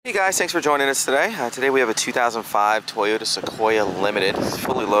Hey guys, thanks for joining us today. Today we have a 2005 Toyota Sequoia Limited. It's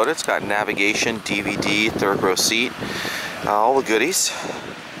fully loaded. It's got navigation, DVD, third row seat, all the goodies.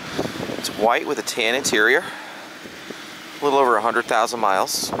 It's white with a tan interior. A little over 100,000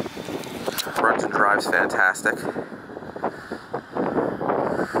 miles. Runs and drives fantastic.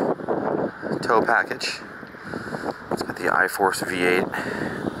 Tow package. It's got the iForce V8.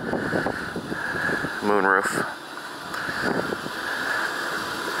 Moonroof.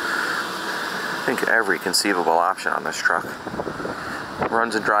 I think every conceivable option on this truck.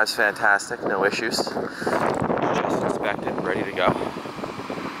 Runs and drives fantastic, no issues. Just inspected, ready to go.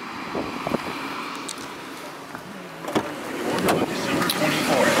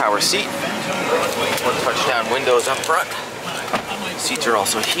 Power seat. 1 touchdown windows up front. Seats are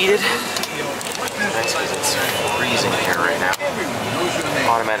also heated. Nice because it's freezing here right now.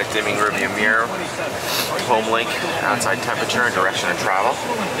 Automatic dimming rearview mirror. Home link, outside temperature and direction of travel.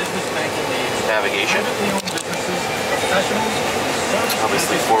 Navigation.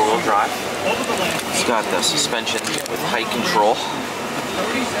 Obviously 4-wheel drive. It's got the suspension with height control.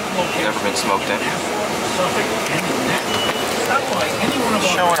 Never been smoked in.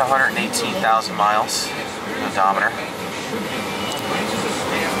 Showing 118,000 miles. Odometer.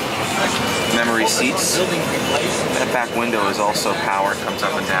 Memory seats. That back window is also powered, comes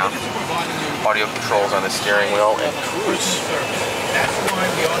up and down. Audio controls on the steering wheel and cruise. That's why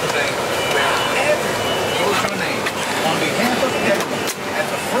we ought to say wherever goes your name. On behalf of everyone at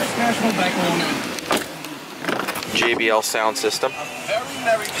the First National Bank JBL sound system.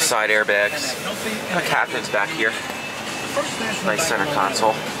 Side airbags. The captain's back here. Nice center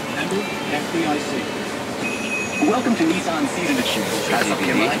console. Welcome to Nissan Season to Choose.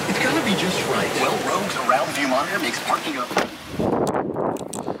 DVD. It's gonna be just right. Well, Rogue's around view monitor makes parking up.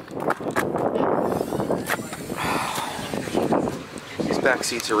 These back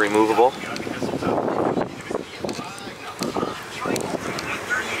seats are removable.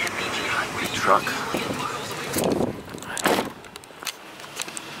 Truck.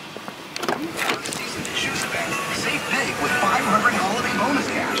 Save big with 500 holiday bonus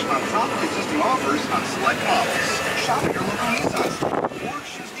cash on top of existing offers on select models. Shop at your local Nissan store or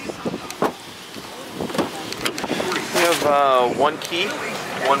choose Nissan. We have 1 key,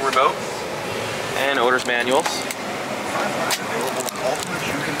 1 remote, and owner's manuals.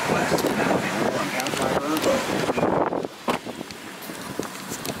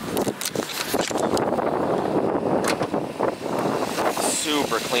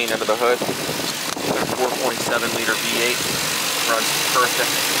 Super clean under the hood. 4.7 liter V8. Runs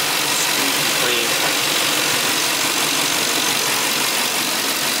perfect. Squeaky clean.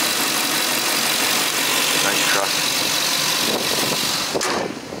 Nice truck.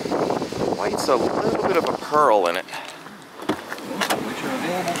 White's a little bit of a pearl in it. Which are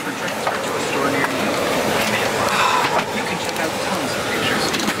available for transfer to a store near you. You can check out tons of pictures,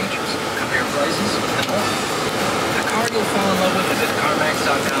 features, compare prices, and more. The car you'll fall in love with is at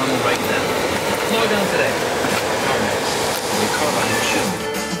CarMax.com right now. Log on today. CarMax. The car buying should.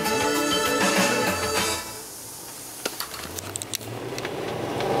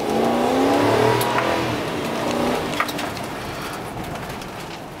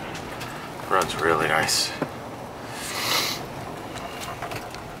 Runs really nice.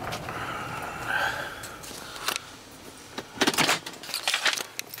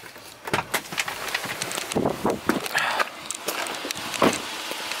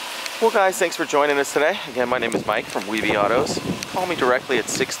 Well guys, thanks for joining us today. Again, my name is Mike from WeBe Autos. Call me directly at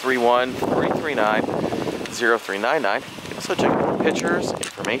 631-339-0399. You can also check out more pictures,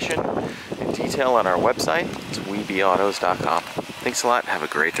 information, and detail on our website. It's webeautos.com. Thanks a lot and have a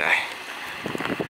great day.